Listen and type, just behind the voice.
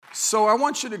So I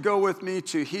want you to go with me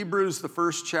to Hebrews, the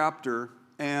first chapter,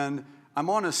 and I'm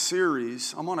on a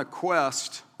series, I'm on a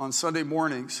quest on Sunday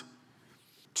mornings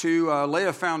to lay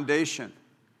a foundation.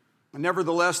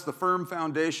 Nevertheless, the firm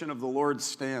foundation of the Lord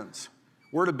stands.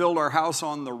 We're to build our house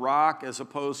on the rock as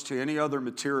opposed to any other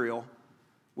material.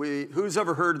 Who's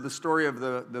ever heard of the story of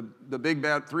the big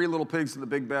bad, three little pigs and the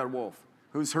big bad wolf?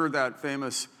 Who's heard that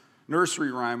famous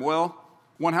nursery rhyme? Well,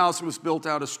 one house was built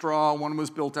out of straw, one was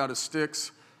built out of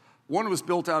sticks, one was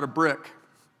built out of brick.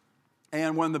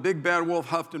 And when the big bad wolf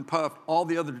huffed and puffed, all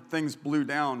the other things blew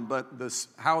down, but this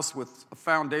house with a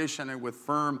foundation and with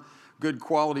firm, good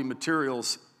quality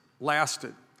materials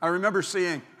lasted. I remember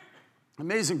seeing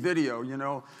amazing video,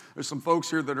 there's some folks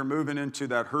here that are moving into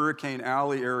that Hurricane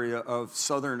Alley area of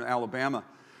southern Alabama.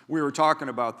 We were talking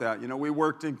about that. We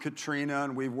worked in Katrina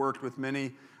and we've worked with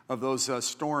many of those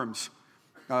storms.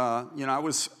 I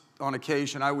was, on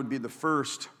occasion, I would be the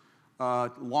first.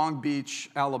 Long Beach,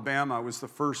 Alabama was the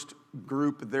first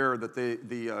group there that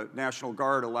the National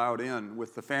Guard allowed in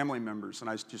with the family members. And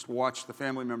I just watched the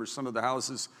family members. Some of the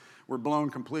houses were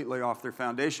blown completely off their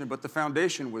foundation, but the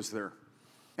foundation was there.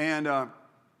 And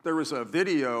there was a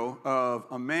video of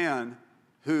a man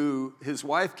who his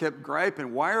wife kept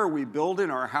griping, why are we building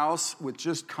our house with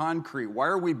just concrete? Why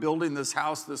are we building this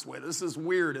house this way? This is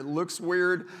weird. It looks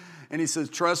weird. And he says,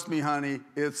 trust me, honey,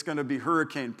 it's going to be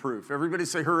hurricane-proof. Everybody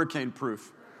say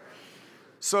hurricane-proof.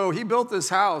 So he built this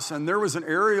house, and there was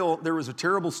a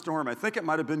terrible storm. I think it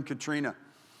might have been Katrina.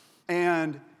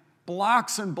 And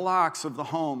blocks and blocks of the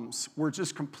homes were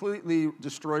just completely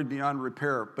destroyed beyond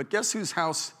repair. But guess whose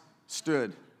house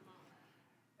stood?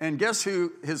 And guess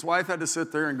who? His wife had to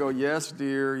sit there and go, yes,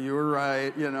 dear, you were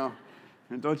right,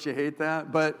 And don't you hate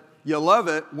that? But you love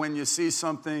it when you see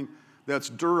something that's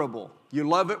durable. You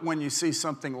love it when you see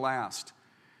something last.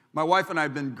 My wife and I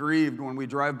have been grieved when we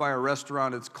drive by a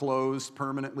restaurant, it's closed,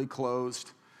 permanently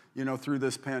closed, through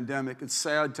this pandemic. It's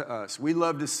sad to us. We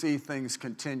love to see things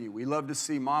continue. We love to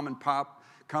see mom and pop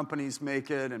companies make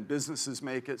it and businesses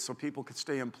make it so people could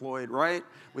stay employed, right?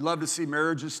 We love to see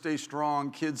marriages stay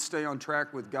strong, kids stay on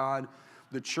track with God,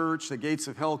 the church, the gates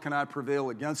of hell cannot prevail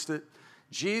against it.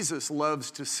 Jesus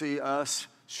loves to see us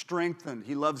strengthened.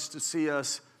 He loves to see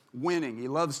us winning. He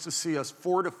loves to see us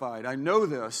fortified. I know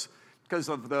this because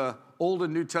of the Old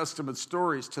and New Testament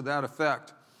stories to that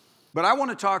effect. But I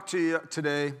want to talk to you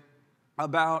today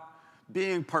about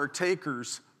being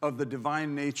partakers of the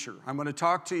divine nature. I'm going to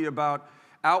talk to you about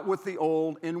out with the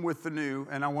old, in with the new,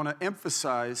 and I want to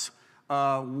emphasize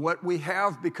what we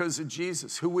have because of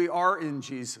Jesus, who we are in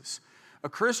Jesus. A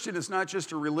Christian is not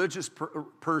just a religious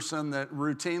person that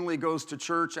routinely goes to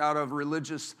church out of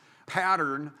religious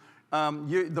pattern.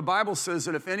 The Bible says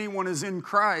that if anyone is in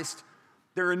Christ,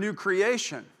 they're a new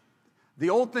creation.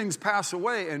 The old things pass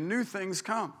away and new things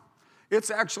come. It's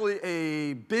actually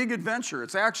a big adventure.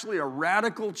 It's actually a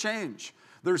radical change.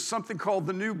 There's something called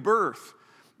the new birth.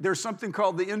 There's something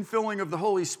called the infilling of the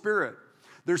Holy Spirit.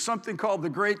 There's something called the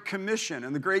Great Commission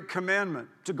and the Great Commandment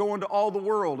to go into all the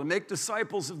world and make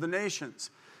disciples of the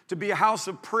nations, to be a house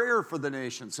of prayer for the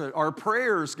nations. So our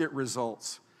prayers get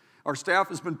results. Our staff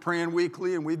has been praying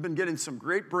weekly, and we've been getting some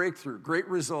great breakthrough, great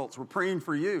results. We're praying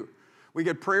for you. We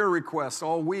get prayer requests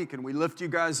all week, and we lift you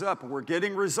guys up, and we're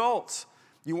getting results.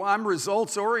 I'm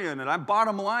results-oriented. I'm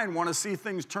bottom line, want to see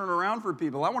things turn around for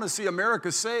people. I want to see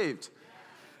America saved.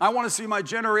 I want to see my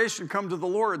generation come to the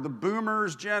Lord, the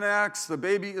boomers, Gen X, the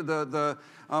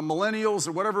millennials,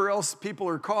 or whatever else people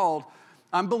are called.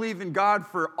 I'm believing God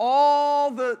for all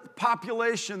the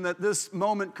population that this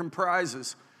moment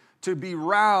comprises to be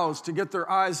roused, to get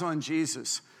their eyes on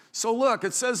Jesus. So look,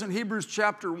 it says in Hebrews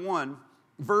chapter 1,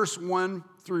 verse 1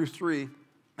 through 3,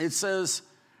 it says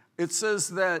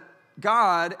that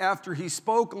God, after he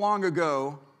spoke long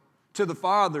ago to the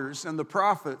fathers and the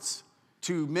prophets,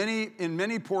 in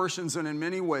many portions and in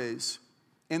many ways,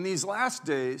 in these last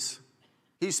days,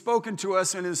 he's spoken to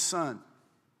us in his Son,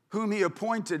 whom he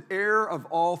appointed heir of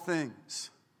all things,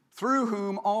 through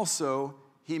whom also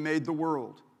he made the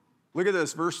world. Look at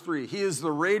this, verse 3.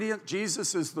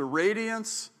 Jesus is the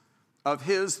radiance of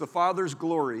the Father's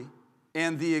glory,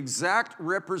 and the exact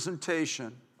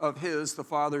representation of the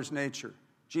Father's nature.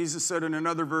 Jesus said in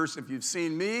another verse, if you've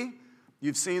seen me,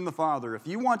 you've seen the Father. If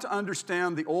you want to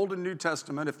understand the Old and New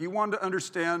Testament, if you want to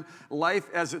understand life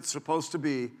as it's supposed to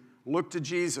be, look to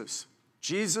Jesus.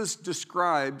 Jesus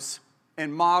describes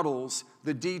and models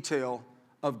the detail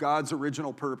of God's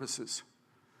original purposes.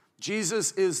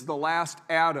 Jesus is the last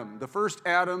Adam. The first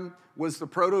Adam was the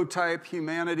prototype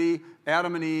humanity,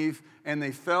 Adam and Eve, and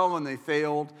they fell and they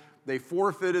failed. They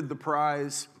forfeited the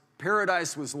prize.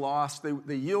 Paradise was lost.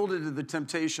 They yielded to the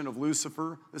temptation of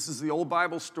Lucifer. This is the old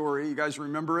Bible story. You guys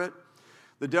remember it?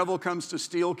 The devil comes to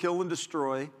steal, kill, and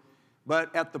destroy.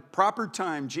 But at the proper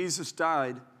time, Jesus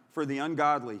died for the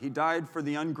ungodly. He died for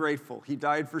the ungrateful. He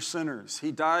died for sinners.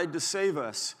 He died to save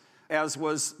us, as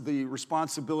was the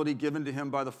responsibility given to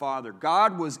him by the Father.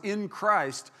 God was in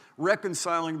Christ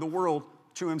reconciling the world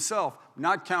to himself,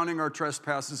 not counting our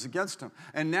trespasses against him.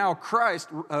 And now Christ,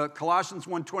 Colossians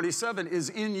 1:27, is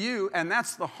in you, and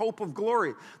that's the hope of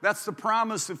glory. That's the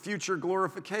promise of future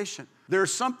glorification.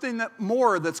 There's something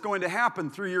more that's going to happen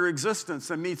through your existence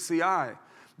that meets the eye.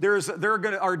 There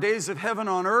are days of heaven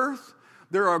on earth.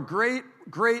 There are great,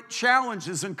 great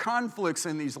challenges and conflicts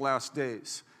in these last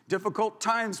days. Difficult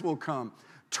times will come.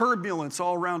 Turbulence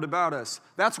all around about us.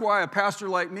 That's why a pastor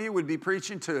like me would be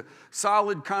preaching to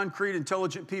solid, concrete,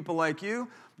 intelligent people like you.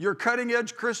 You're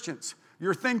cutting-edge Christians.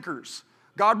 You're thinkers.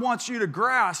 God wants you to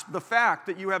grasp the fact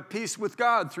that you have peace with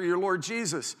God through your Lord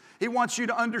Jesus. He wants you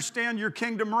to understand your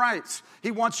kingdom rights.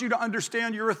 He wants you to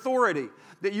understand your authority,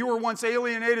 that you were once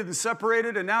alienated and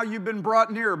separated, and now you've been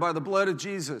brought near by the blood of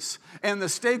Jesus. And the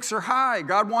stakes are high.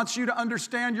 God wants you to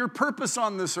understand your purpose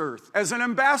on this earth as an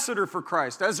ambassador for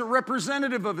Christ, as a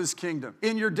representative of his kingdom,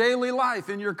 in your daily life,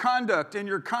 in your conduct, in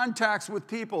your contacts with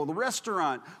people, the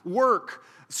restaurant, work,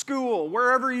 school,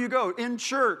 wherever you go, in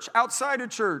church, outside of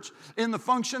church, in the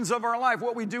functions of our life,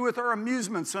 what we do with our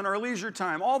amusements and our leisure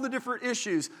time, all the different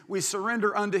issues we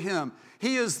surrender unto him.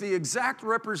 He is the exact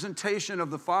representation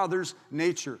of the Father's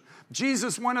nature.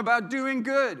 Jesus went about doing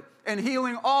good and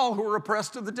healing all who were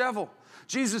oppressed of the devil.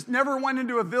 Jesus never went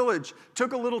into a village,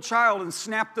 took a little child and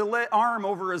snapped the arm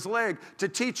over his leg to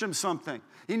teach him something.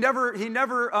 He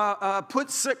never put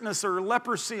sickness or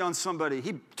leprosy on somebody.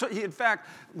 He in fact,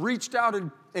 reached out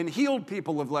and healed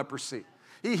people of leprosy.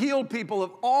 He healed people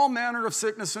of all manner of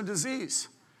sickness and disease.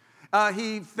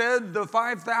 He fed the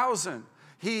 5,000.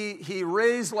 He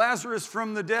raised Lazarus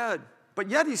from the dead. But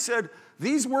yet he said,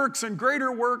 these works and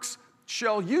greater works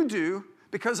shall you do,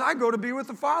 because I go to be with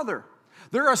the Father.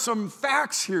 There are some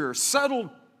facts here, settled,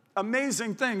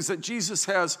 amazing things that Jesus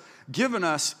has given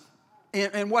us.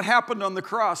 And what happened on the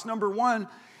cross? Number one,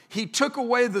 he took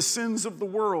away the sins of the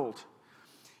world.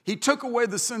 He took away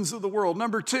the sins of the world.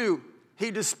 Number two, he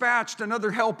dispatched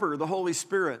another helper, the Holy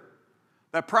Spirit.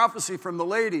 That prophecy from the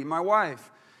lady, my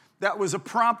wife, that was a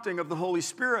prompting of the Holy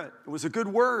Spirit. It was a good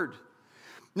word.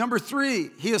 Number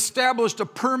three, he established a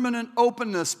permanent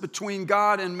openness between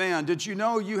God and man. Did you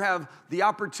know you have the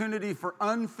opportunity for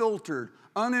unfiltered,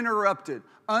 uninterrupted,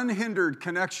 unhindered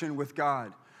connection with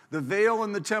God? The veil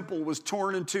in the temple was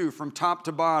torn in two from top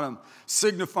to bottom,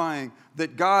 signifying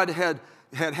that God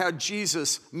had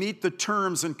Jesus meet the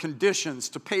terms and conditions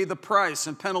to pay the price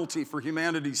and penalty for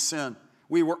humanity's sin.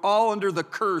 We were all under the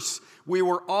curse. We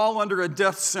were all under a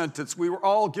death sentence. We were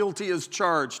all guilty as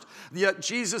charged. Yet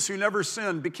Jesus, who never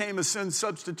sinned, became a sin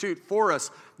substitute for us.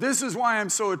 This is why I'm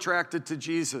so attracted to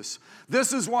Jesus.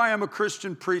 This is why I'm a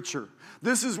Christian preacher.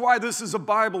 This is why this is a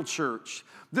Bible church.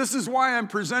 This is why I'm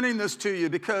presenting this to you,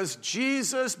 because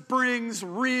Jesus brings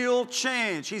real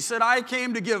change. He said, I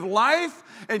came to give life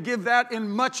and give that in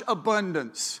much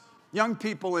abundance. Young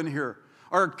people in here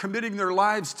are committing their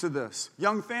lives to this.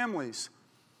 Young families.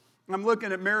 I'm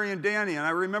looking at Mary and Danny, and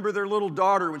I remember their little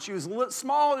daughter when she was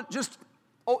small, just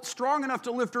strong enough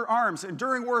to lift her arms. And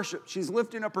during worship, she's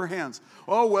lifting up her hands.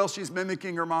 Oh, well, she's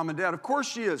mimicking her mom and dad. Of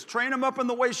course she is. Train them up in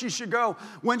the way she should go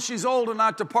when she's old and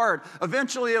not depart.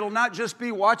 Eventually, it'll not just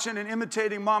be watching and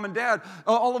imitating mom and dad.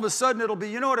 All of a sudden, it'll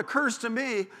be, it occurs to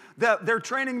me that they're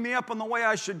training me up in the way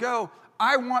I should go.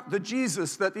 I want the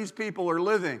Jesus that these people are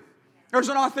living. There's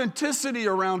an authenticity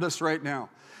around us right now.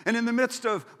 And in the midst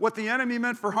of what the enemy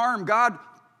meant for harm, God,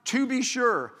 to be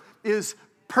sure, is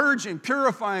purging,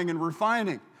 purifying, and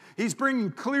refining. He's bringing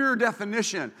clear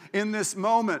definition in this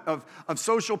moment of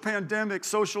social pandemic,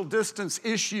 social distance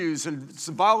issues, and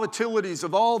volatilities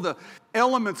of all the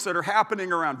elements that are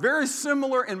happening around. Very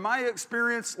similar, in my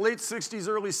experience, late 60s,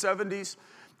 early 70s.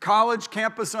 College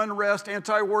campus unrest,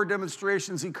 anti-war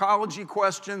demonstrations, ecology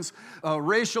questions,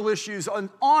 racial issues,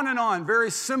 on and on. Very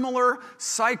similar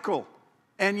cycle.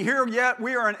 And here yet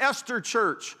we are an Esther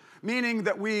church, meaning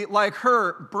that we, like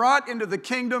her, brought into the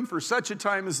kingdom for such a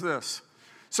time as this.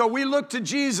 So we look to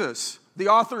Jesus, the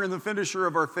author and the finisher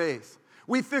of our faith.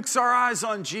 We fix our eyes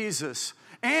on Jesus,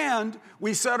 and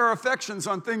we set our affections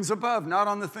on things above, not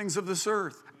on the things of this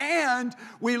earth. And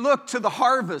we look to the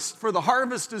harvest, for the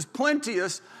harvest is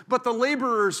plenteous, but the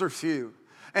laborers are few.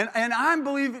 And I'm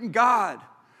believing God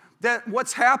that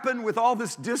what's happened with all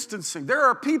this distancing, there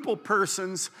are people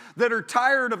persons that are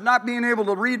tired of not being able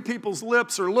to read people's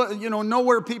lips or know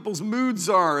where people's moods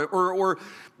are, or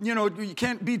you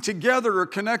can't be together or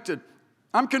connected.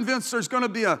 I'm convinced there's going to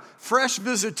be a fresh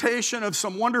visitation of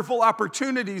some wonderful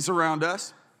opportunities around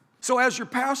us. So as your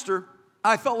pastor,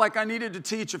 I felt like I needed to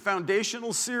teach a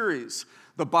foundational series.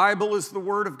 The Bible is the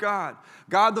Word of God.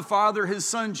 God the Father, His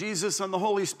Son, Jesus, and the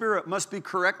Holy Spirit must be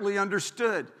correctly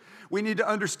understood. We need to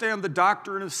understand the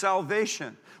doctrine of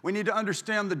salvation. We need to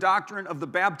understand the doctrine of the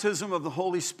baptism of the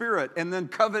Holy Spirit, and then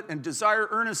covet and desire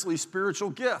earnestly spiritual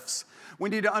gifts. We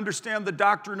need to understand the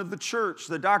doctrine of the church,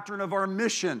 the doctrine of our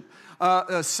mission.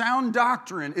 Sound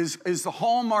doctrine is the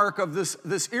hallmark of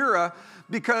this era,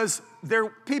 because there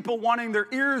are people wanting their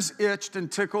ears itched and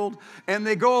tickled, and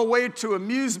they go away to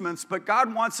amusements, but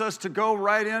God wants us to go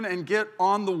right in and get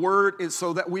on the Word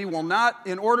so that we will not,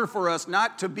 in order for us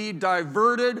not to be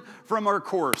diverted from our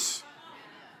course.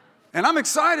 And I'm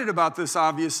excited about this,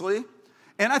 obviously,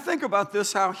 and I think about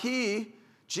this, how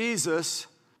Jesus,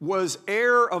 was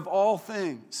heir of all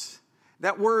things.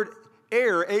 That word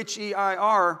heir,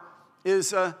 H-E-I-R,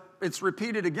 it's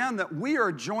repeated again, that we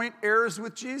are joint heirs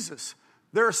with Jesus.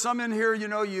 There are some in here,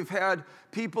 you've had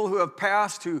people who have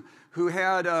passed who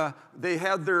had they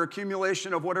had their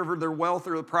accumulation of whatever their wealth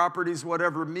or the properties,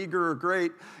 whatever, meager or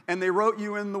great, and they wrote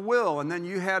you in the will, and then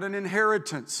you had an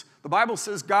inheritance. The Bible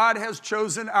says God has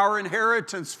chosen our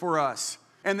inheritance for us,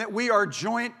 and that we are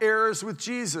joint heirs with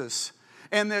Jesus,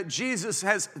 and that Jesus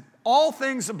has all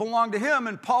things that belong to Him.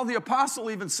 And Paul the Apostle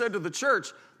even said to the church,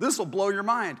 this will blow your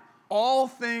mind, all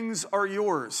things are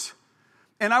yours.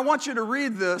 And I want you to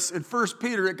read this in 1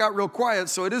 Peter. It got real quiet,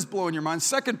 so it is blowing your mind.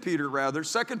 2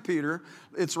 Peter,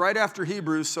 it's right after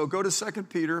Hebrews, so go to 2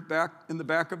 Peter, back in the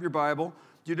back of your Bible.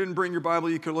 If you didn't bring your Bible,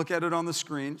 you can look at it on the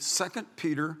screen. 2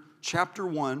 Peter chapter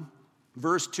 1,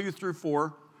 verse 2 through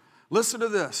 4. Listen to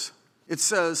this. It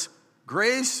says,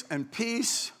 grace and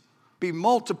peace be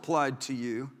multiplied to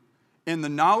you in the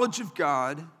knowledge of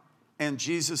God and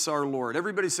Jesus our Lord.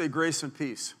 Everybody say grace and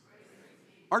peace.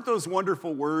 Aren't those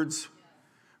wonderful words?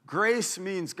 Grace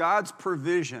means God's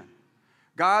provision,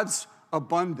 God's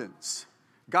abundance,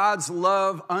 God's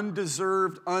love,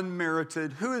 undeserved,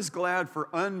 unmerited. Who is glad for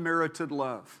unmerited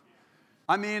love?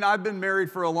 I mean, I've been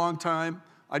married for a long time.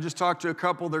 I just talked to a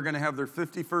couple. They're going to have their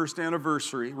 51st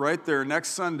anniversary right there next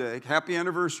Sunday. Happy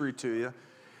anniversary to you.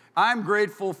 I'm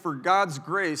grateful for God's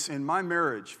grace in my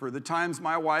marriage, for the times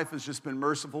my wife has just been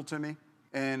merciful to me.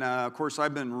 And, of course,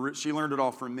 she learned it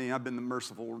all from me. I've been the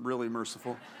merciful, really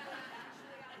merciful.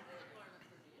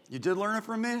 You did learn it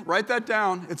from me? Write that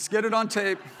down. Get it on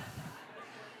tape.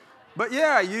 But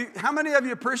yeah, how many of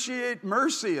you appreciate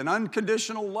mercy and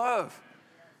unconditional love?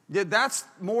 Yeah, that's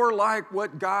more like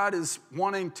what God is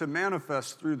wanting to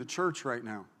manifest through the church right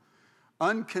now.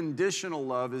 Unconditional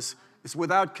love is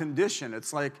without condition.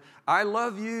 It's like, I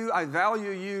love you, I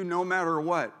value you no matter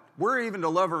what. We're even to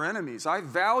love our enemies. I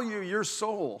value your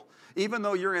soul, even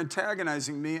though you're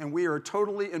antagonizing me, and we are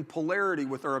totally in polarity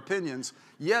with our opinions.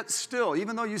 Yet still,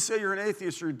 even though you say you're an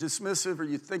atheist, you're dismissive, or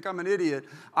you think I'm an idiot,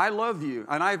 I love you.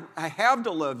 And I have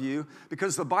to love you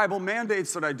because the Bible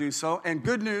mandates that I do so. And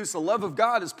good news, the love of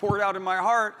God is poured out in my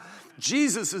heart.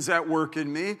 Jesus is at work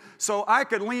in me, so I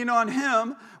could lean on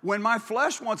Him when my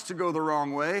flesh wants to go the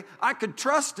wrong way. I could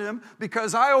trust Him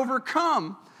because I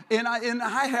overcome, and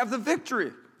I have the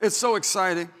victory. It's so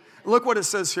exciting. Look what it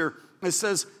says here. It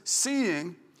says,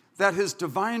 seeing that His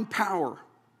divine power.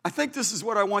 I think this is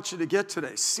what I want you to get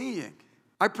today. Seeing.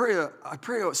 I pray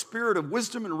a spirit of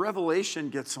wisdom and revelation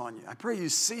gets on you. I pray you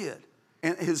see it.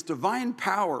 And His divine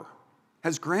power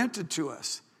has granted to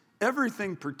us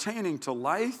everything pertaining to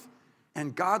life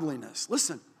and godliness.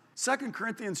 Listen, 2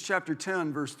 Corinthians chapter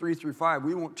 10, verse 3 through 5.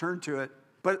 We won't turn to it.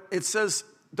 But it says,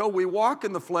 though we walk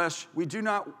in the flesh, we do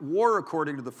not war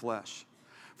according to the flesh.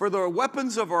 For the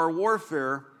weapons of our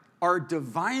warfare are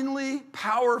divinely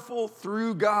powerful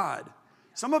through God.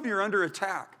 Some of you are under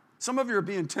attack. Some of you are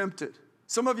being tempted.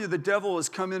 Some of you, the devil has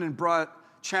come in and brought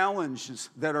challenges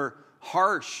that are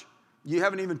harsh. You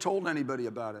haven't even told anybody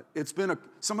about it.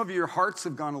 Some of you, your hearts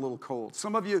have gone a little cold.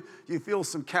 Some of you, you feel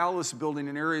some callous building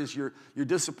in areas you're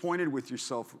disappointed with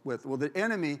yourself with. Well, the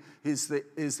enemy is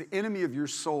the enemy of your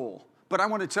soul. But I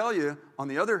want to tell you, on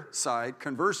the other side,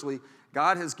 conversely,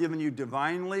 God has given you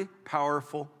divinely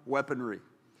powerful weaponry.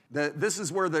 This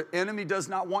is where the enemy does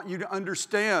not want you to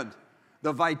understand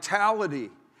the vitality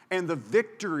and the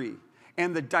victory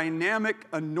and the dynamic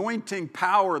anointing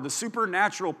power, the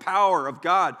supernatural power of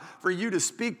God for you to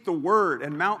speak the word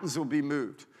and mountains will be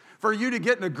moved. For you to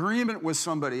get in agreement with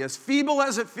somebody, as feeble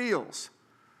as it feels.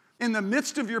 in the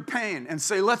midst of your pain and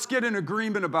say, let's get in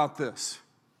agreement about this.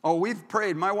 Oh, we've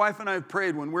prayed. My wife and I have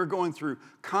prayed when we're going through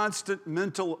constant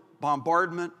mental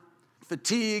bombardment,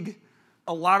 fatigue,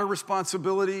 a lot of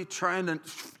responsibility, trying to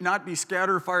not be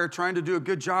scatterfire, trying to do a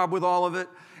good job with all of it.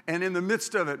 And in the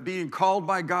midst of it, being called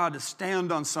by God to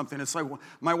stand on something. It's like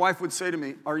my wife would say to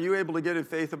me, are you able to get in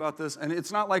faith about this? And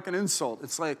it's not like an insult.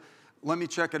 It's like, let me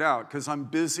check it out because I'm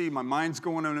busy. My mind's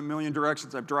going in a million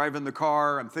directions. I'm driving the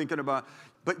car. I'm thinking about,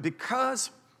 but because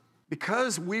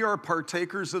we are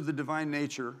partakers of the divine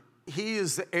nature, he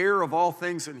is the heir of all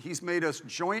things and he's made us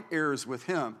joint heirs with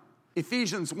him.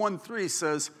 Ephesians 1:3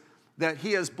 says that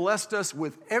he has blessed us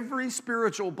with every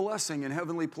spiritual blessing in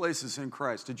heavenly places in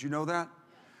Christ. Did you know that?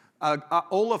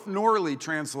 Olaf Norley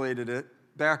translated it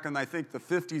back in, I think, the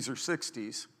 50s or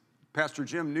 60s. Pastor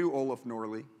Jim knew Olaf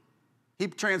Norley. He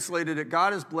translated it,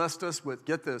 God has blessed us with,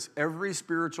 get this, every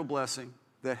spiritual blessing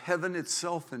that heaven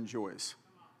itself enjoys.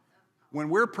 When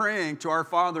we're praying to our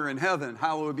Father in heaven,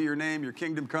 hallowed be your name, your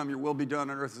kingdom come, your will be done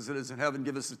on earth as it is in heaven.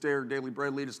 Give us this day our daily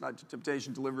bread. Lead us not to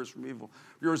temptation. Deliver us from evil.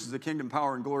 Yours is the kingdom,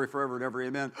 power, and glory forever and ever.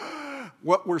 Amen.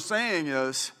 What we're saying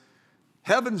is,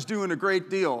 heaven's doing a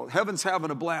great deal. Heaven's having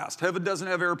a blast. Heaven doesn't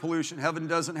have air pollution. Heaven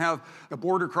doesn't have a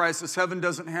border crisis. Heaven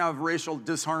doesn't have racial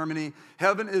disharmony.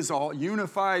 Heaven is a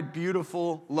unified,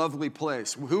 beautiful, lovely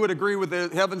place. Who would agree with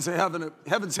it? Heaven's heaven.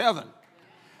 Heaven's heaven.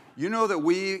 You know that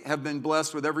we have been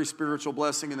blessed with every spiritual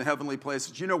blessing in the heavenly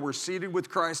places. You know we're seated with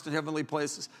Christ in heavenly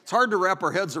places. It's hard to wrap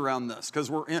our heads around this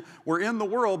because we're in the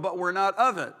world, but we're not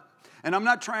of it. And I'm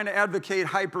not trying to advocate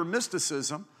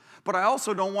hyper-mysticism, but I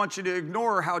also don't want you to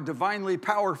ignore how divinely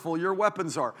powerful your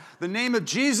weapons are. The name of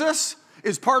Jesus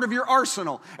is part of your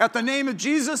arsenal. At the name of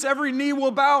Jesus, every knee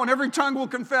will bow and every tongue will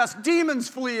confess. Demons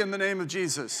flee in the name of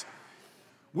Jesus.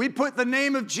 We put the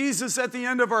name of Jesus at the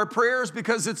end of our prayers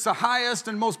because it's the highest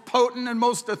and most potent and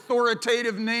most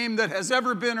authoritative name that has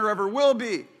ever been or ever will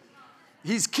be.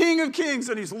 He's King of Kings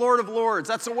and He's Lord of Lords.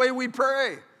 That's the way we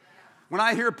pray. When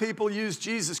I hear people use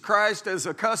Jesus Christ as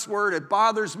a cuss word, it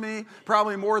bothers me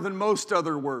probably more than most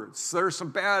other words. There are some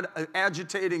bad,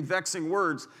 agitating, vexing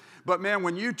words. But man,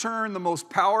 when you turn the most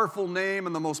powerful name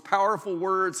and the most powerful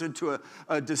words into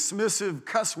a dismissive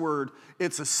cuss word,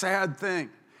 it's a sad thing.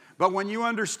 But when you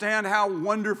understand how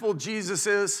wonderful Jesus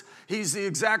is, He's the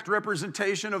exact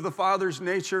representation of the Father's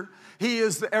nature. He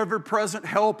is the ever-present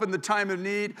help in the time of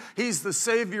need. He's the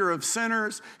Savior of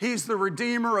sinners. He's the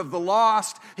Redeemer of the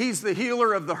lost. He's the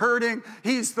healer of the hurting.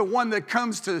 He's the one that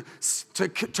comes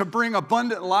to bring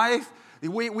abundant life.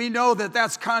 We know that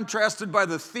that's contrasted by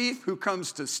the thief who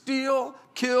comes to steal,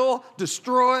 kill,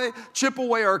 destroy, chip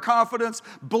away our confidence,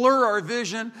 blur our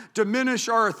vision, diminish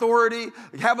our authority,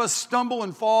 have us stumble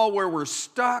and fall where we're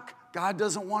stuck. God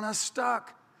doesn't want us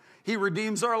stuck. He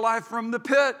redeems our life from the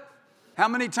pit. How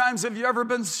many times have you ever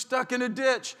been stuck in a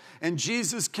ditch and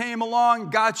Jesus came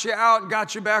along, got you out, and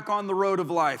got you back on the road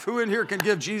of life? Who in here can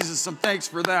give Jesus some thanks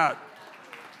for that?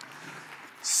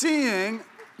 Seeing,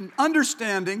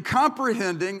 understanding,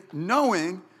 comprehending,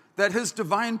 knowing that His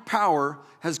divine power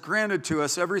has granted to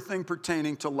us everything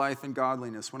pertaining to life and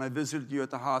godliness. When I visited you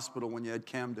at the hospital when you had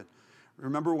Camden,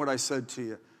 remember what I said to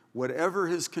you. Whatever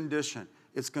his condition,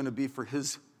 it's going to be for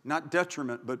his, not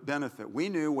detriment, but benefit. We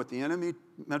knew what the enemy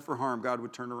meant for harm, God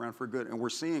would turn around for good, and we're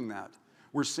seeing that.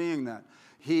 We're seeing that.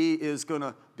 He is going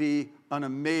to be an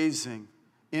amazing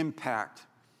impact.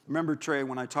 Remember, Trey,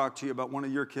 when I talked to you about one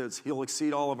of your kids, he'll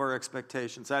exceed all of our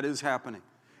expectations. That is happening.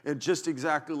 And just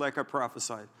exactly like I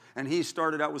prophesied. And he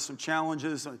started out with some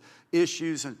challenges,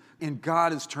 issues, and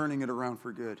God is turning it around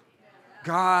for good.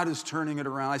 God is turning it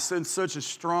around. I sense such a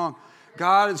strong,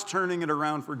 God is turning it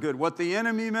around for good. What the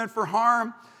enemy meant for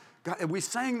harm, God, and we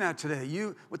sang that today.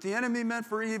 What the enemy meant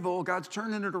for evil, God's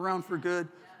turning it around for good.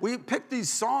 We picked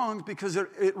these songs because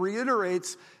it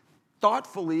reiterates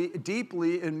thoughtfully,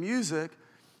 deeply in music,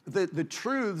 the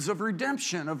truths of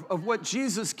redemption, of what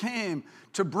Jesus came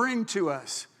to bring to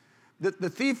us. The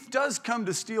thief does come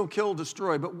to steal, kill,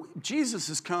 destroy, but Jesus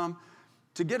has come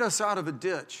to get us out of a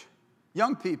ditch.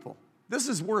 Young people, this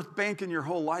is worth banking your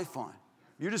whole life on.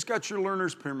 You just got your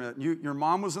learner's permit. Your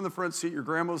mom was in the front seat, your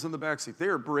grandma was in the back seat. They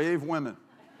are brave women.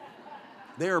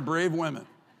 They are brave women.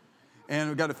 And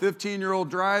we got a 15-year-old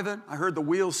driving. I heard the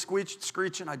wheels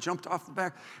screeching. I jumped off the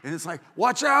back, and it's like,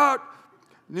 watch out,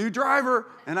 new driver.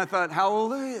 And I thought,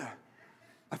 hallelujah.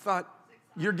 I thought,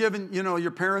 you're giving, your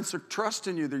parents are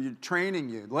trusting you. They're training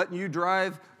you, letting you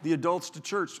drive the adults to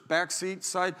church. Back seat,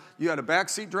 side. You had a back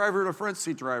seat driver and a front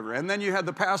seat driver. And then you had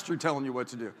the pastor telling you what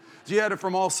to do. So you had it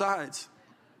from all sides.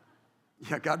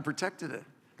 Yeah, God protected it.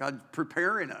 God's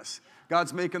preparing us.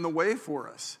 God's making the way for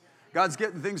us. God's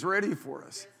getting things ready for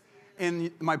us.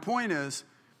 And my point is,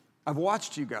 I've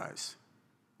watched you guys,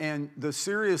 and the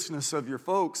seriousness of your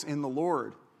folks in the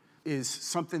Lord is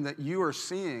something that you are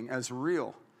seeing as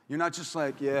real. You're not just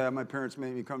like, yeah, my parents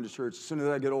made me come to church. As soon as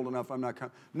I get old enough, I'm not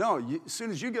coming. No, as soon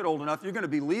as you get old enough, you're going to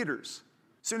be leaders.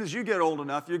 As soon as you get old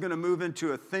enough, you're going to move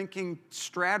into a thinking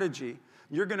strategy.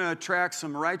 You're going to attract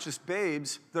some righteous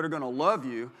babes that are going to love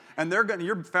you, and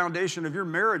your foundation of your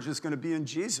marriage is going to be in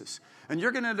Jesus. And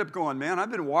you're going to end up going, man,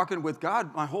 I've been walking with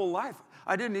God my whole life.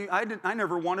 I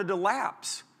never wanted to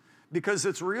lapse because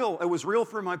it's real. It was real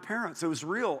for my parents. It was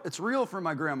real. It's real for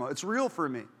my grandma. It's real for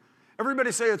me.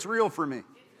 Everybody say it's real for me.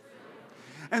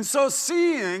 And so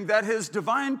seeing that his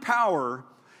divine power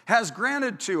has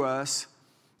granted to us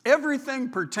everything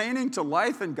pertaining to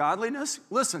life and godliness.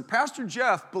 Listen, Pastor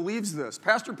Jeff believes this.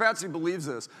 Pastor Patsy believes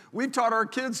this. We've taught our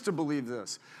kids to believe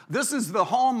this. This is the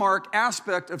hallmark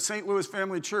aspect of St. Louis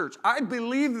Family Church. I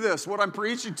believe this, what I'm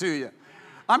preaching to you.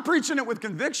 I'm preaching it with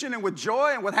conviction and with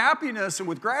joy and with happiness and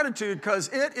with gratitude because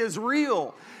it is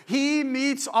real. He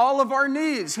meets all of our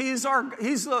needs. He's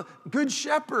the good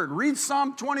shepherd. Read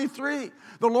Psalm 23.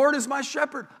 The Lord is my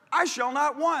shepherd. I shall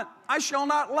not want. I shall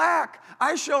not lack.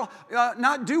 I shall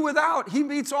not do without. He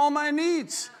meets all my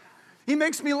needs. He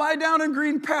makes me lie down in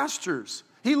green pastures.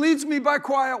 He leads me by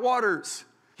quiet waters.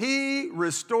 He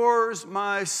restores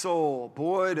my soul.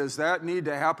 Boy, does that need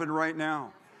to happen right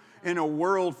now. In a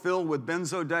world filled with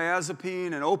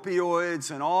benzodiazepine and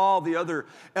opioids and all the other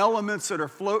elements that are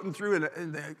floating through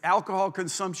and the alcohol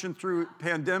consumption through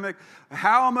pandemic,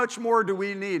 how much more do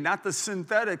we need? Not the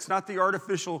synthetics, not the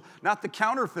artificial, not the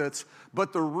counterfeits,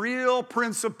 but the real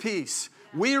Prince of Peace.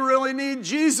 We really need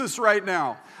Jesus right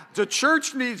now. The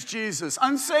church needs Jesus.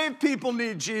 Unsaved people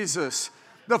need Jesus.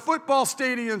 The football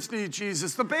stadiums need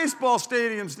Jesus. The baseball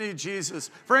stadiums need Jesus.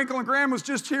 Franklin Graham was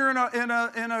just here in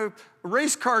a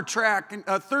race car track, and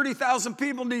 30,000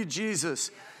 people need Jesus.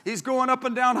 He's going up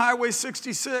and down Highway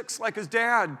 66 like his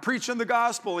dad, preaching the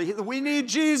gospel. We need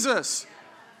Jesus.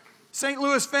 St.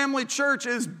 Louis Family Church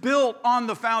is built on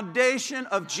the foundation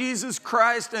of Jesus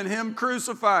Christ and Him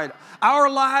crucified. Our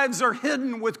lives are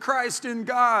hidden with Christ in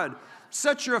God.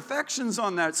 Set your affections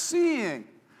on that, seeing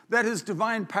that His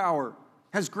divine power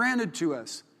has granted to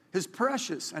us His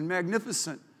precious and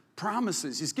magnificent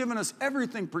promises. He's given us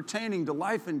everything pertaining to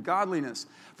life and godliness.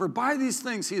 For by these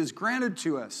things He has granted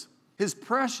to us His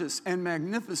precious and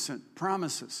magnificent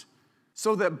promises.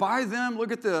 So that by them,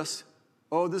 look at this.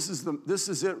 Oh, this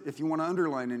is it if you want to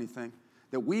underline anything.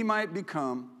 That we might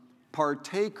become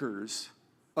partakers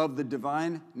of the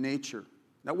divine nature.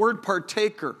 That word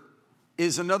partaker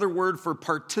is another word for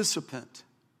participant.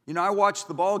 You know, I watched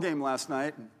the ball game last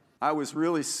night. I was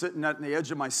really sitting at the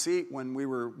edge of my seat when we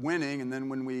were winning, and then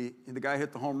when the guy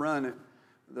hit the home run,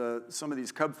 some of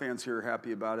these Cub fans here are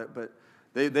happy about it, but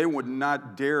they would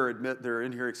not dare admit they're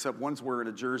in here, except one's wearing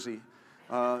a jersey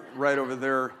right over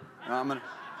there. I'm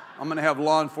gonna have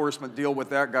law enforcement deal with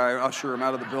that guy, usher him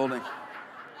out of the building.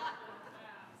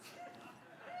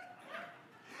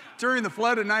 During the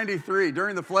flood of 93,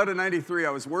 I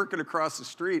was working across the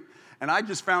street, and I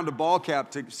just found a ball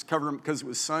cap to cover him because it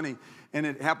was sunny, and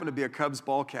it happened to be a Cubs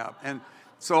ball cap. And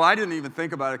so I didn't even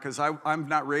think about it because I'm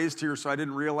not raised here, so I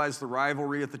didn't realize the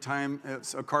rivalry at the time,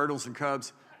 it's Cardinals and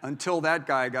Cubs, until that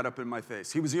guy got up in my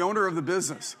face. He was the owner of the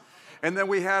business. And then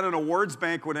we had an awards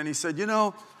banquet, and he said, you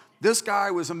know, this guy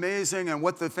was amazing, and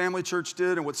what the Family Church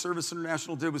did and what Service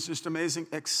International did was just amazing,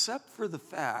 except for the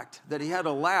fact that he had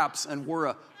a lapse and wore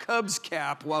a Cubs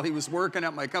cap while he was working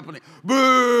at my company.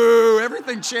 Boo!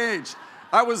 Everything changed.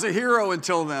 I was a hero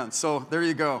until then, so there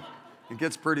you go. It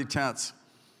gets pretty tense.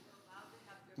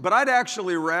 But I'd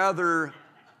actually rather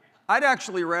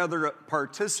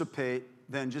participate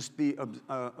than just be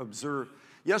observed.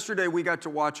 Yesterday, we got to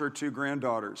watch our two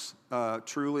granddaughters,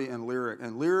 Truly and Lyric.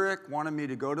 And Lyric wanted me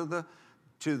to go to the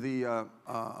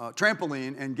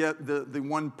trampoline and get the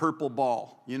one purple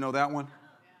ball. You know that one?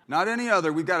 Not any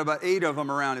other. We've got about 8 of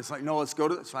them around. It's like, no, let's go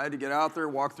to. So I had to get out there,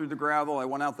 walk through the gravel. I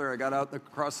went out there. I got out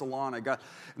across the lawn. And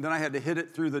then I had to hit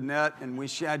it through the net, and we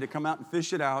had to come out and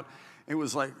fish it out. It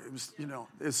was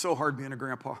it's so hard being a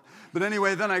grandpa. But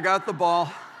anyway, then I got the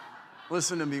ball.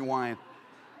 Listen to me whine.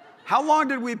 How long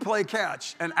did we play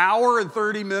catch? An hour and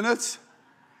 30 minutes?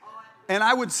 And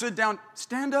I would sit down,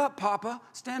 stand up, Papa,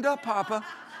 stand up, Papa.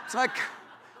 It's like,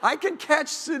 I can catch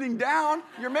sitting down.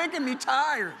 You're making me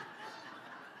tired.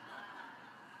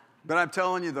 But I'm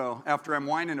telling you, though, after I'm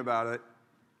whining about it,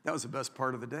 that was the best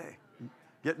part of the day,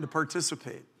 getting to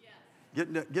participate.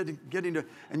 Getting to,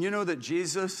 and you know that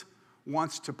Jesus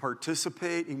wants to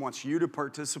participate. He wants you to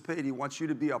participate. He wants you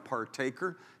to be a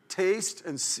partaker. Taste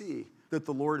and see that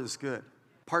the Lord is good.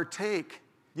 Partake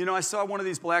You know, I saw one of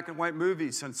these black and white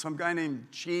movies, and some guy named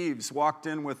Jeeves walked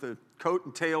in with a coat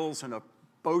and tails and a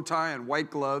bow tie and white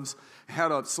gloves,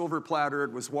 had a silver platter,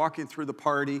 and was walking through the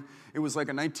party. It was like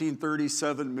a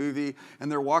 1937 movie,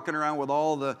 and they're walking around with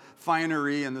all the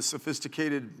finery and the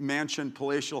sophisticated mansion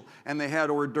palatial, and they had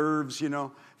hors d'oeuvres, you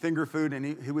know, finger food, and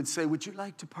he would say, would you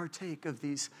like to partake of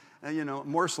these,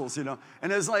 morsels, you know?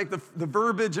 And it's like the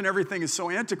verbiage and everything is so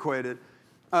antiquated.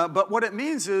 But what it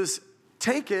means is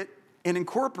take it and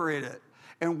incorporate it.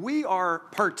 And we are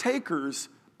partakers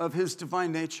of his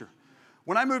divine nature.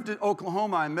 When I moved to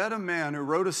Oklahoma, I met a man who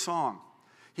wrote a song.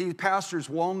 He pastors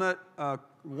Walnut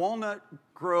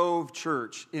Grove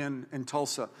Church in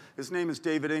Tulsa. His name is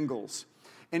David Ingalls.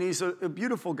 And he's a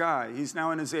beautiful guy. He's now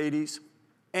in his 80s.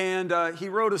 And he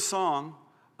wrote a song,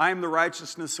 I am the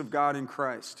righteousness of God in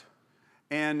Christ.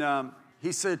 And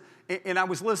he said, and I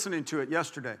was listening to it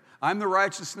yesterday, I'm the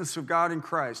righteousness of God in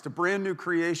Christ, a brand new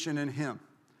creation in him.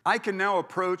 I can now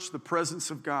approach the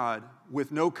presence of God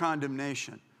with no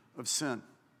condemnation of sin.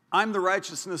 I'm the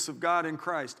righteousness of God in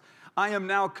Christ. I am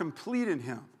now complete in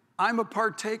him. I'm a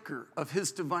partaker of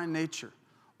his divine nature.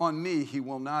 On me, he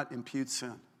will not impute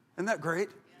sin. Isn't that great?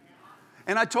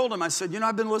 And I told him, I said,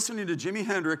 I've been listening to Jimi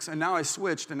Hendrix, and now I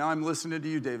switched, and now I'm listening to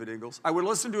you, David Ingalls. I would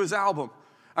listen to his album.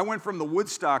 I went from the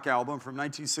Woodstock album from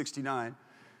 1969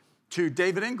 to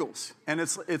David Ingalls. And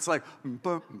it's like,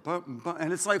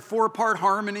 and it's like 4-part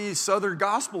harmony, Southern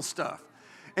gospel stuff.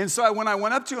 And so when I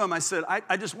went up to him, I said,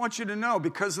 I just want you to know,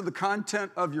 because of the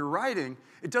content of your writing,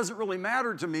 it doesn't really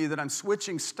matter to me that I'm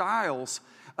switching styles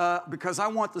because I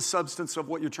want the substance of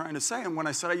what you're trying to say. And when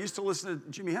I said, I used to listen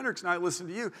to Jimi Hendrix, now I listen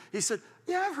to you, he said,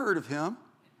 yeah, I've heard of him.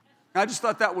 I just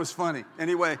thought that was funny.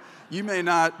 Anyway, you may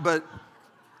not, but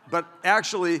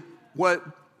actually what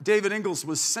David Ingalls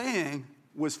was saying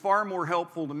was far more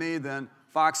helpful to me than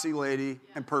Foxy Lady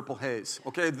and Purple Haze,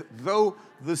 okay? Though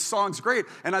the song's great,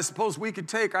 and I suppose we could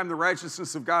take I'm the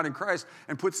righteousness of God in Christ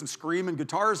and put some screaming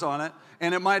guitars on it,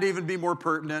 and it might even be more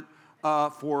pertinent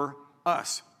for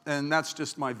us. And that's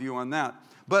just my view on that.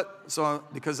 But, so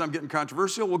because I'm getting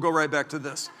controversial, we'll go right back to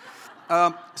this.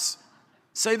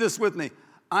 Say this with me.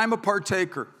 I'm a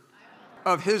partaker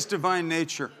of his divine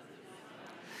nature.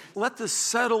 Let this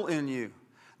settle in you.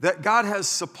 That God has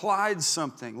supplied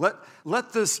something.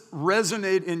 Let this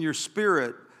resonate in your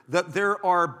spirit, that there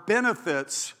are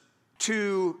benefits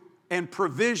to and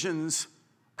provisions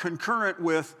concurrent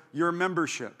with your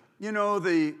membership. You know,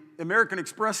 the American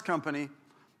Express Company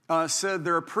said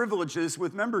there are privileges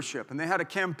with membership, and they had a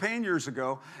campaign years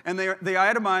ago, and they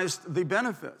itemized the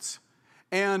benefits.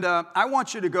 And I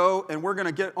want you to go, and we're going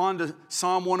to get on to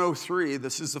Psalm 103.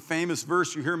 This is a famous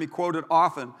verse. You hear me quote it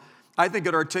often. I think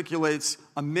it articulates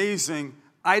amazing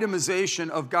itemization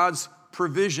of God's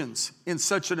provisions in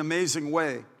such an amazing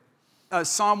way.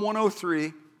 Psalm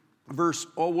 103,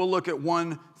 we'll look at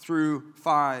 1 through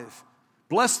 5.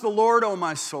 Bless the Lord, O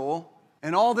my soul,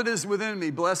 and all that is within me,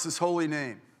 bless his holy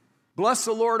name. Bless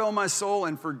the Lord, O my soul,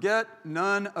 and forget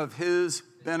none of his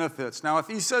benefits. Now, if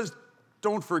he says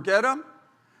don't forget them,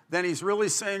 then he's really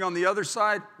saying on the other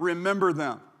side, remember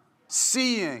them.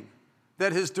 Seeing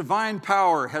that his divine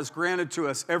power has granted to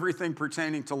us everything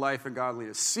pertaining to life and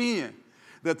godliness. Seeing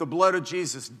that the blood of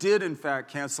Jesus did, in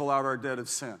fact, cancel out our debt of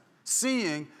sin.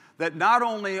 Seeing that not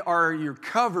only are you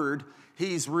covered,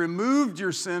 he's removed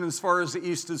your sin as far as the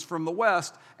east is from the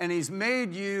west, and he's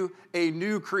made you a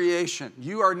new creation.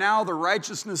 You are now the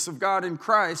righteousness of God in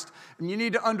Christ, and you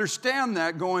need to understand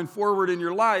that going forward in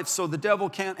your life so the devil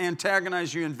can't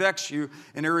antagonize you and vex you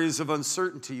in areas of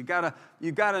uncertainty. You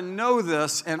gotta know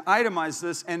this and itemize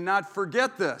this and not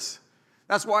forget this.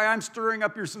 That's why I'm stirring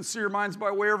up your sincere minds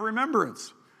by way of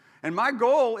remembrance. And my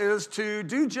goal is to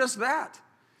do just that.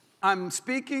 I'm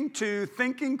speaking to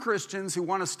thinking Christians who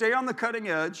want to stay on the cutting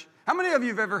edge. How many of you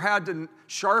have ever had to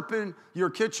sharpen your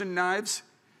kitchen knives?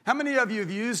 How many of you have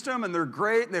used them and they're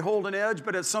great and they hold an edge,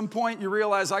 but at some point you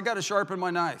realize, I got to sharpen my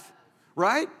knife,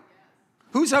 right?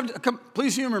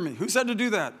 Please humor me. Who's had to do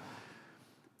that?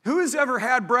 Who has ever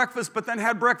had breakfast but then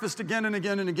had breakfast again and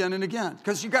again and again and again?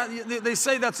 Because they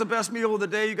say that's the best meal of the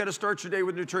day. You got to start your day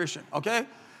with nutrition, okay?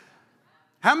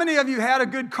 How many of you had a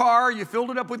good car, you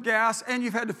filled it up with gas, and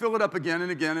you've had to fill it up again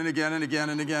and again and again and again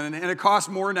and again, and it costs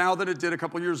more now than it did a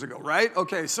couple years ago, right?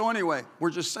 Okay, so anyway, we're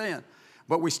just saying,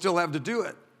 but we still have to do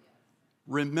it.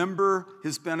 Remember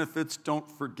his benefits, don't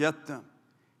forget them.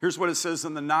 Here's what it says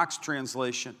in the Knox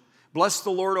translation. Bless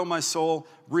the Lord, O my soul,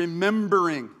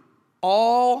 remembering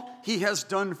all he has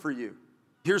done for you.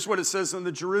 Here's what it says in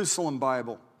the Jerusalem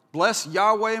Bible. Bless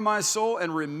Yahweh, my soul,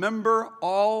 and remember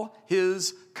all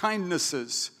his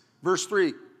kindnesses. Verse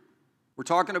 3, we're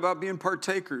talking about being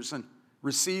partakers and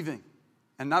receiving.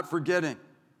 and not forgetting.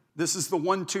 This is the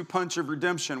 1-2 punch of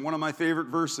redemption, one of my favorite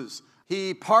verses.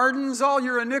 He pardons all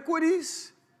your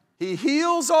iniquities. He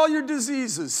heals all your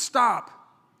diseases. Stop.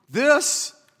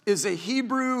 This is a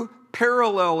Hebrew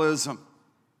parallelism.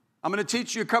 I'm going to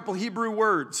teach you a couple Hebrew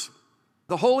words.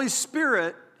 The Holy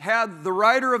Spirit had the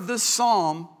writer of this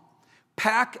psalm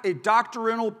pack a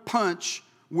doctrinal punch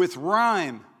with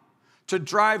rhyme to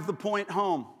drive the point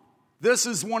home. This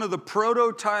is one of the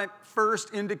prototype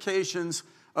first indications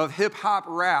of hip-hop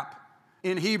rap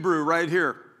in Hebrew right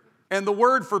here. And the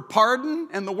word for pardon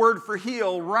and the word for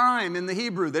heal rhyme in the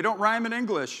Hebrew. They don't rhyme in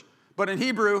English, but in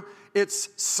Hebrew, it's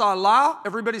salah.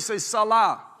 Everybody say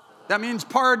salah. That means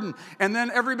pardon. And then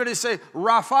everybody say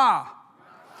rapha.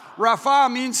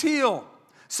 Rapha means heal.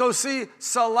 So see,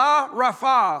 salah,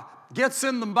 rapha gets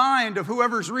in the mind of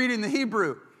whoever's reading the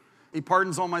Hebrew. He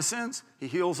pardons all my sins. He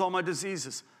heals all my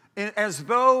diseases. As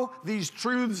though these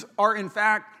truths are in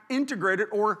fact integrated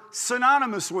or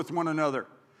synonymous with one another.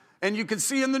 And you can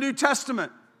see in the New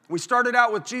Testament, we started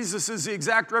out with Jesus as the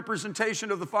exact representation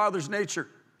of the Father's nature.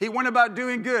 He went about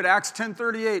doing good, Acts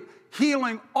 10:38,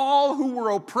 healing all who were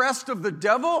oppressed of the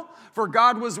devil, for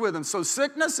God was with him. So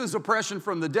sickness is oppression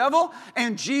from the devil,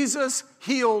 and Jesus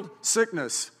healed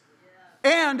sickness.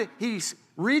 And he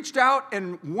reached out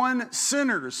and won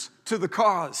sinners to the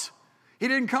cause. He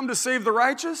didn't come to save the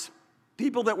righteous,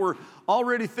 people that were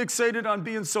already fixated on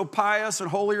being so pious and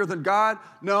holier than God.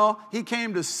 No, he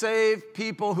came to save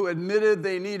people who admitted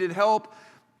they needed help.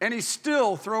 And he's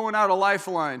still throwing out a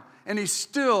lifeline. And he's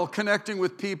still connecting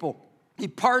with people. He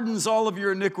pardons all of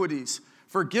your iniquities,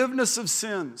 forgiveness of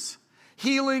sins,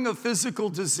 healing of physical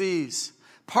disease,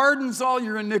 pardons all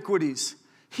your iniquities,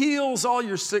 heals all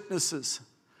your sicknesses.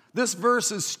 This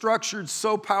verse is structured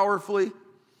so powerfully.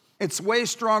 It's way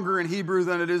stronger in Hebrew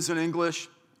than it is in English.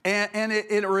 And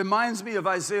it reminds me of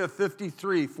Isaiah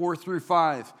 53,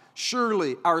 4-5.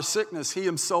 Surely our sickness he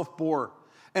himself bore,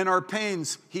 and our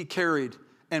pains he carried.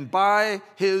 And by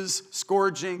his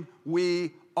scourging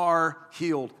we are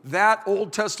healed. That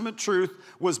Old Testament truth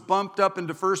was bumped up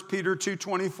into 1 Peter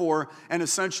 2:24 and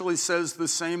essentially says the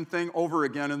same thing over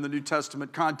again in the New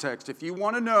Testament context. If you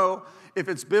want to know if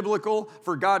it's biblical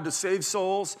for God to save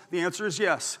souls, the answer is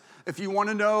yes. If you want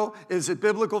to know, is it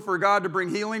biblical for God to bring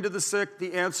healing to the sick?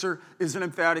 The answer is an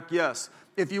emphatic yes.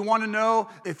 If you want to know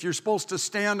if you're supposed to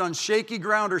stand on shaky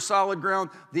ground or solid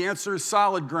ground, the answer is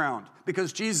solid ground,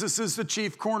 because Jesus is the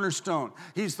chief cornerstone.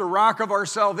 He's the rock of our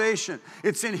salvation.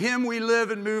 It's in him we live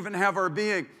and move and have our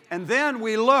being. And then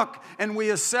we look and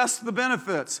we assess the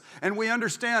benefits and we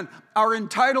understand our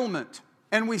entitlement.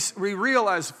 And we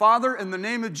realize, Father, in the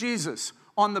name of Jesus,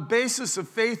 on the basis of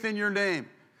faith in your name,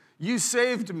 you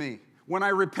saved me when I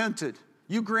repented.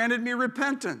 You granted me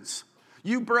repentance.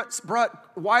 You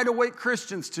brought wide-awake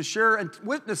Christians to share and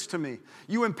witness to me.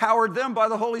 You empowered them by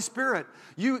the Holy Spirit.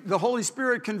 The Holy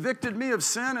Spirit convicted me of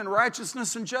sin and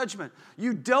righteousness and judgment.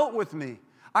 You dealt with me.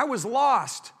 I was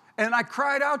lost, and I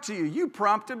cried out to you. You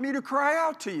prompted me to cry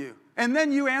out to you. And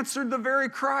then you answered the very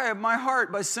cry of my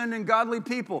heart by sending godly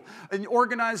people and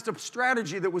organized a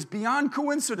strategy that was beyond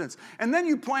coincidence. And then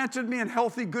you planted me in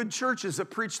healthy, good churches that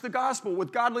preached the gospel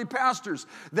with godly pastors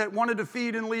that wanted to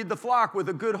feed and lead the flock with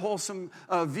a good, wholesome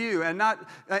view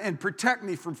and protect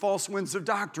me from false winds of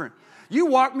doctrine. You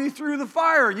walked me through the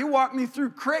fire. You walked me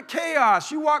through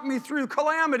chaos. You walked me through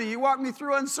calamity. You walked me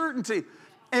through uncertainty.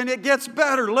 And it gets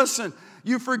better. Listen.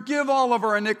 You forgive all of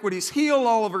our iniquities, heal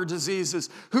all of our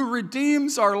diseases, who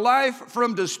redeems our life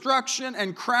from destruction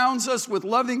and crowns us with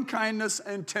loving kindness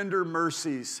and tender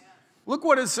mercies. Look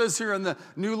what it says here in the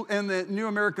New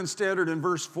American Standard in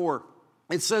verse 4.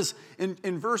 It says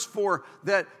in verse 4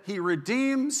 that he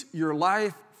redeems your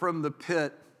life from the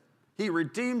pit. He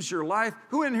redeems your life.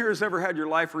 Who in here has ever had your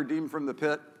life redeemed from the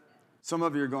pit? Some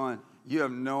of you are going, you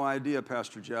have no idea,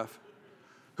 Pastor Jeff.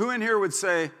 Who in here would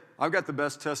say, I've got the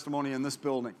best testimony in this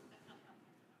building.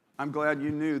 I'm glad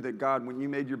you knew that God, when you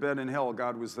made your bed in hell,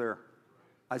 God was there.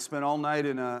 I spent all night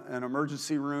in an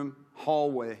emergency room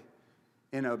hallway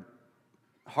in a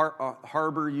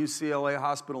Harbor UCLA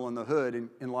hospital in the hood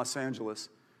in Los Angeles.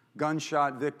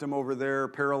 Gunshot victim over there,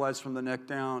 paralyzed from the neck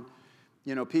down.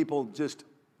 You know, people just,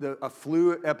 a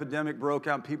flu epidemic broke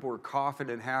out. People were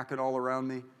coughing and hacking all around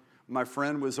me. My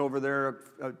friend was over there.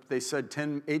 They said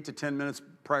 8 to 10 minutes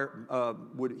prior,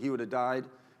 he would have died.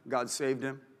 God saved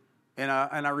him. And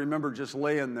I remember just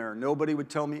laying there. Nobody would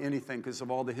tell me anything because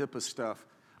of all the HIPAA stuff.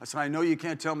 I said, I know you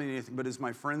can't tell me anything, but is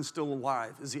my friend still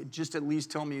alive? Is he, just at least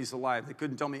tell me he's alive. They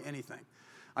couldn't tell me anything.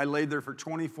 I laid there for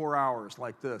 24 hours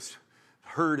like this,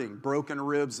 hurting, broken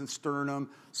ribs and sternum,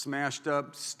 smashed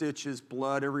up, stitches,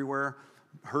 blood everywhere,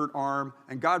 hurt arm.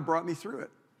 And God brought me through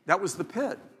it. That was the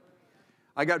pit.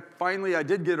 I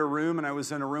did get a room, and I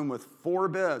was in a room with 4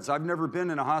 beds. I've never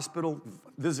been in a hospital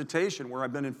visitation where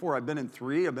I've been in 4. I've been in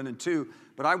 3, I've been in 2,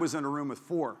 but I was in a room with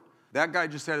 4. That guy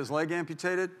just had his leg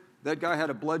amputated. That guy had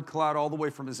a blood clot all the way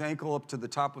from his ankle up to the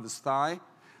top of his thigh.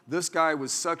 This guy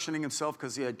was suctioning himself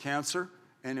because he had cancer,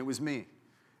 and it was me.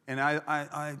 And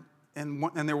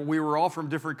we were all from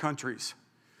different countries.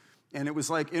 And it was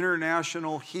like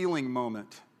international healing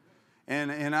moment.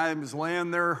 And I was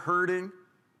laying there hurting.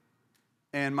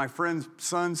 And my friends'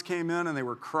 sons came in, and they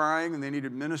were crying, and they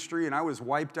needed ministry. And I was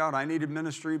wiped out. I needed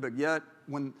ministry. But yet,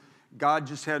 when God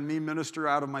just had me minister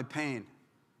out of my pain. And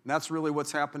that's really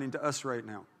what's happening to us right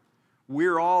now.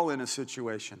 We're all in a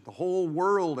situation. The whole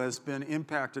world has been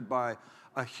impacted by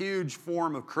a huge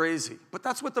form of crazy. But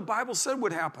that's what the Bible said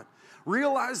would happen.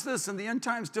 Realize this, in the end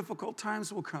times, difficult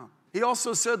times will come. He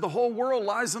also said the whole world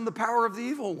lies in the power of the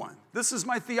evil one. This is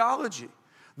my theology.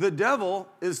 The devil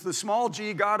is the small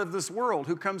g god of this world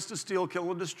who comes to steal, kill,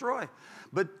 and destroy.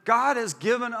 But God has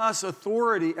given us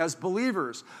authority as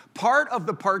believers. Part of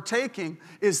the partaking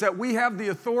is that we have the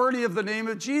authority of the name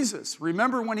of Jesus.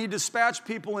 Remember when he dispatched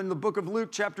people in the book of Luke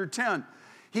chapter 10.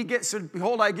 He said,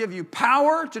 behold, I give you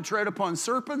power to tread upon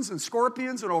serpents and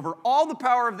scorpions and over all the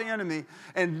power of the enemy,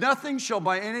 and nothing shall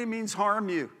by any means harm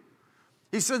you.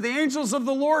 He said, the angels of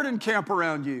the Lord encamp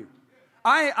around you.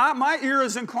 My ear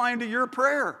is inclined to your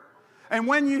prayer. And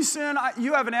when you sin,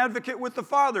 you have an advocate with the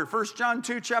Father, 1 John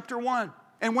 2, chapter 1.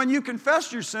 And when you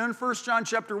confess your sin, 1 John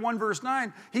chapter 1, verse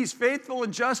 9, he's faithful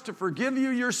and just to forgive you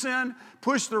your sin,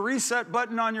 push the reset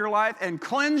button on your life, and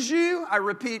cleanse you, I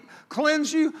repeat,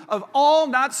 cleanse you of all,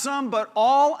 not some, but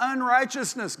all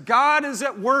unrighteousness. God is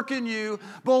at work in you,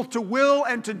 both to will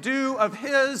and to do of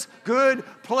his good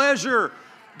pleasure.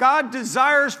 God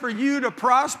desires for you to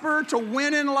prosper, to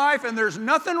win in life, and there's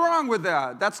nothing wrong with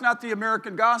that. That's not the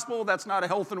American gospel. That's not a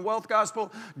health and wealth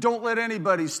gospel. Don't let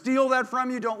anybody steal that from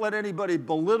you. Don't let anybody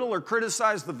belittle or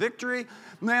criticize the victory.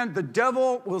 Man, the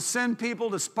devil will send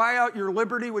people to spy out your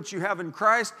liberty, which you have in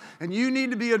Christ, and you need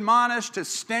to be admonished to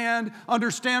stand,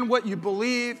 understand what you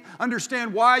believe,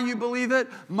 understand why you believe it.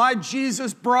 My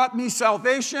Jesus brought me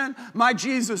salvation. My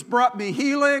Jesus brought me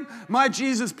healing. My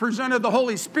Jesus presented the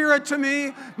Holy Spirit to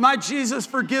me. My Jesus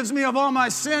forgives me of all my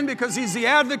sin because he's the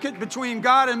advocate between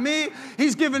God and me.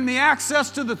 He's given me access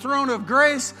to the throne of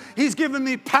grace. He's given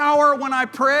me power when I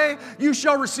pray. You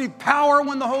shall receive power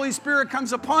when the Holy Spirit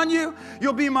comes upon you.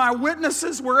 You'll be my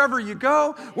witnesses wherever you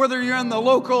go, whether you're in the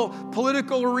local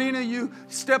political arena you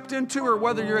stepped into, or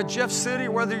whether you're at Jeff City,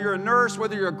 whether you're a nurse,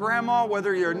 whether you're a grandma,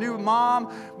 whether you're a new mom,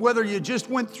 whether you just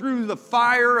went through the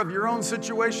fire of your own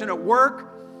situation at work.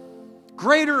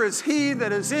 Greater is he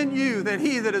that is in you than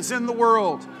he that is in the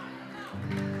world.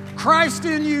 Christ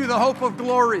in you, the hope of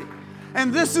glory.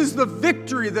 And this is the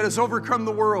victory that has overcome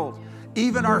the world,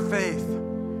 even our faith.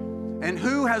 And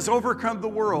who has overcome the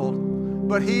world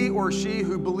but he or she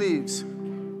who believes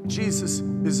Jesus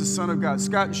is the Son of God?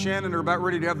 Scott and Shannon are about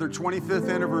ready to have their 25th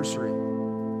anniversary.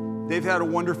 They've had a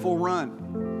wonderful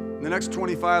run. The next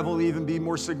 25 will even be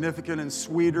more significant and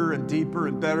sweeter and deeper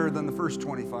and better than the first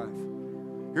 25.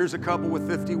 Here's a couple with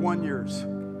 51 years.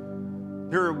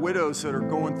 Here are widows that are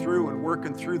going through and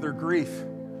working through their grief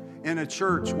in a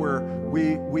church where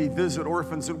we visit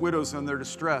orphans and widows in their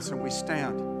distress, and we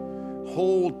stand.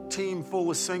 Whole team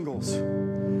full of singles.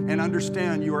 And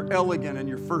understand you are elegant and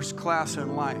you're first class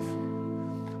in life.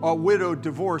 A widow,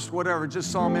 divorced, whatever.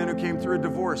 Just saw a man who came through a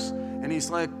divorce, and he's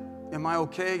like, am I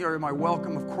okay or am I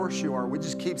welcome? Of course you are. We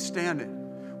just keep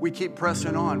standing. We keep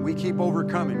pressing on. We keep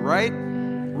overcoming, right?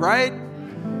 Right?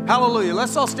 Hallelujah.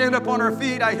 Let's all stand up on our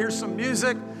feet. I hear some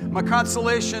music. My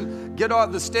consolation, get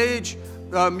off the stage.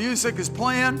 Music is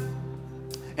playing.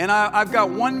 And I've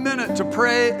got 1 minute to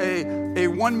pray a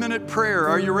 1 minute prayer.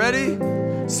 Are you ready?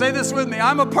 Say this with me.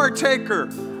 I'm a partaker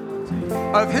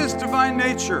of his divine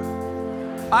nature.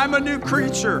 I'm a new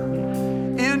creature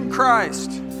in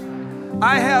Christ.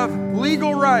 I have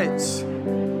legal rights,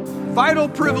 vital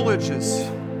privileges,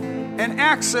 and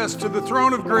access to the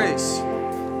throne of grace.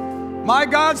 My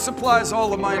God supplies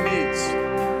all of my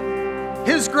needs.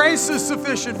 His grace is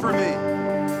sufficient for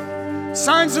me.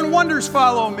 Signs and wonders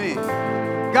follow me.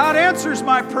 God answers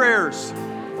my prayers.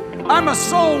 I'm a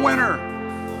soul winner.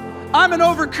 I'm an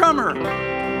overcomer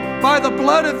by the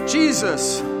blood of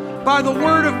Jesus, by the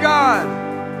word of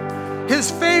God. His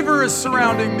favor is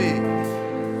surrounding me.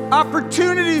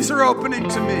 Opportunities are opening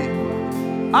to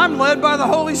me. I'm led by the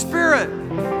Holy Spirit.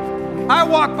 I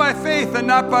walk by faith and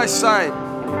not by sight.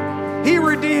 He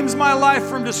redeems my life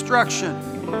from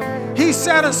destruction. He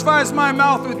satisfies my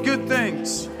mouth with good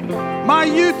things. My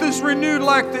youth is renewed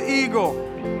like the eagle.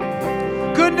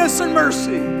 goodness and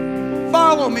mercy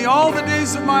follow me all the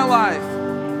days of my life,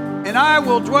 and I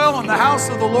will dwell in the house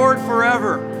of the Lord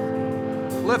forever.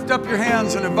 Lift up your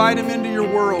hands and invite Him into your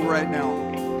world right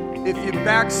now. If you've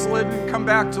backslidden, come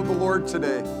back to the Lord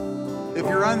today. If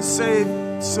you're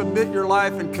unsaved, submit your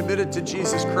life and commit it to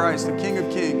Jesus Christ, the King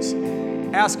of Kings.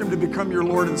 Ask Him to become your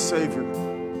Lord and Savior.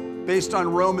 Based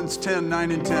on Romans 10,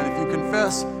 9 and 10. If you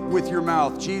confess with your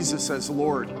mouth Jesus as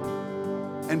Lord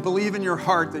and believe in your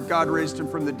heart that God raised Him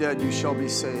from the dead, you shall be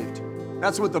saved.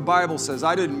 That's what the Bible says.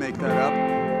 I didn't make that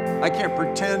up. I can't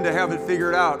pretend to have it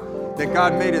figured out, that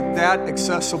God made it that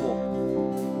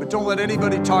accessible. But don't let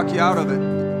anybody talk you out of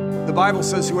it. The Bible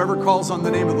says whoever calls on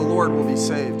the name of the Lord will be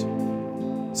saved.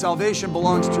 Salvation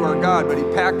belongs to our God, but He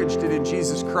packaged it in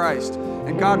Jesus Christ.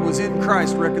 And God was in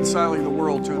Christ reconciling the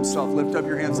world to Himself. Lift up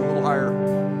your hands a little higher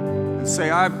and say,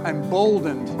 I'm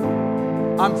emboldened.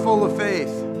 I'm full of faith.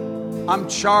 I'm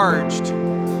charged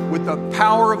with the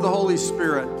power of the Holy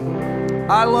Spirit.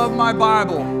 I love my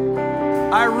Bible.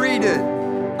 I read it.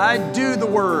 I do the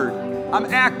Word. I'm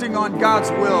acting on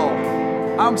God's will.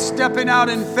 I'm stepping out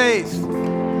in faith.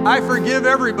 I forgive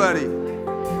everybody.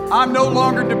 I'm no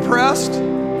longer depressed,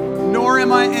 nor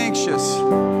am I anxious.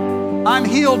 I'm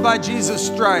healed by Jesus'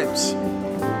 stripes.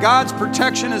 God's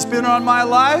protection has been on my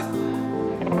life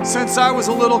since I was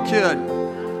a little kid.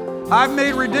 I've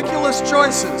made ridiculous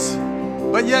choices,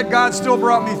 but yet God still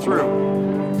brought me through.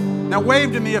 Now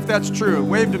wave to me if that's true.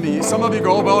 Wave to me. Some of you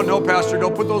go, oh, well, no, Pastor,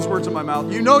 don't put those words in my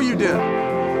mouth. You know you did.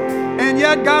 And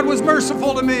yet God was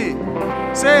merciful to me.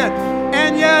 Say it.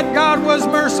 And yet God was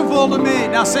merciful to me.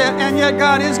 Now say it. And yet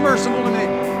God is merciful to me.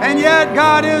 And yet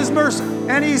God is merciful.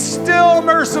 And He's still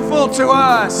merciful to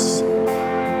us.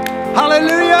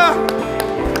 Hallelujah.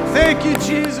 Thank you,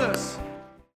 Jesus.